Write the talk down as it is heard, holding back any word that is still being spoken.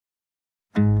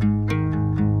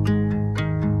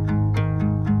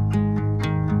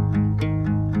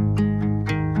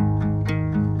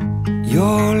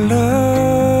You're looking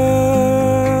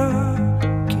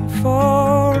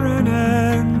for an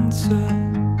answer,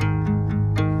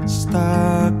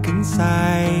 stuck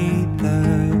inside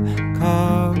the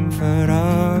comfort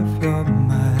of your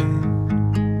mind.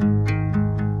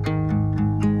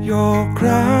 Your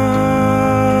ground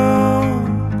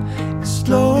is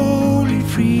slowly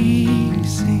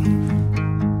freezing,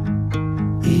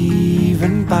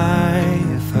 even by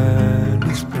a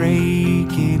furnace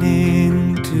breaking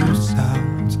into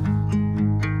sounds.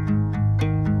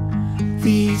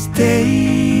 These days,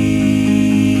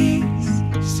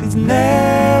 it's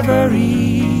never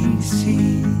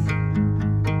easy.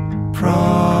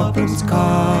 Problems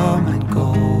come and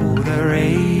go, they're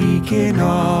aching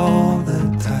all the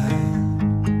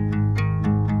time.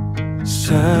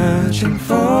 Searching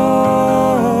for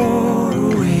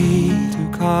a way to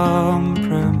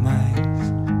compromise.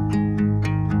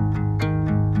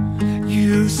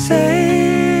 You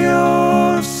say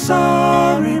you're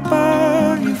sorry,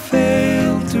 but you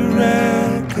fail to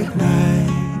recognize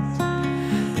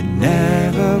there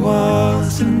never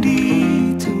was a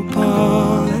need to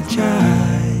apologize.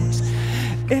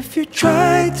 If you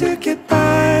try to get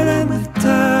by them with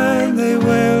time, they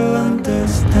will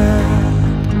understand.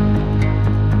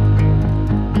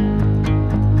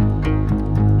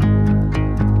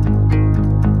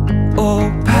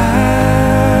 All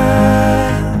paths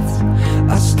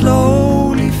are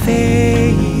slowly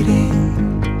fading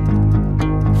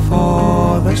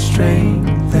for the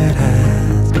strength that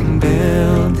has been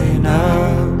building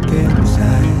up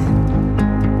inside.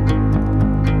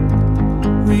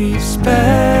 We've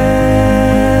spent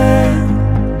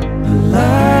a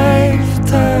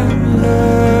lifetime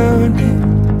learning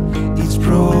each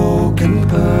broken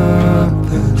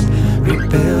purpose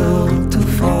rebuilt to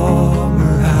form a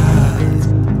heart.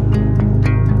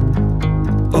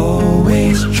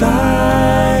 Always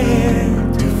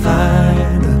trying to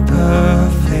find the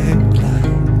perfect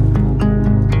line.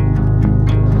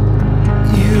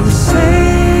 You say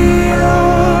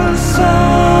you're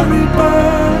sorry,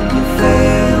 but you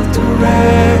fail to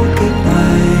recognize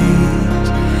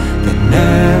there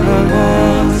never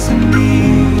was a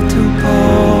need to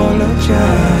apologize.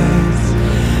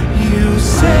 You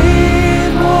say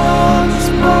it once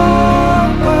more,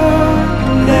 but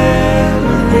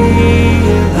never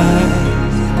realize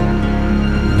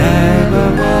never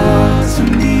was a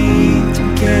need to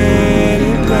get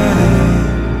it right.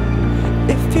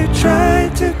 If you try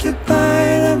to get by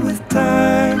them with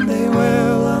time, they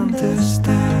will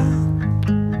understand.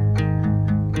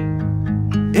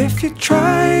 If you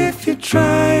try,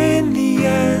 in the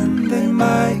end, they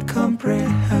might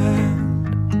comprehend.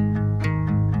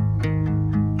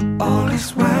 All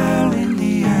is well in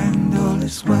the end, all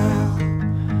is well.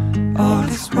 All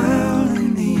is well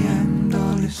in the end,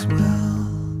 all is well.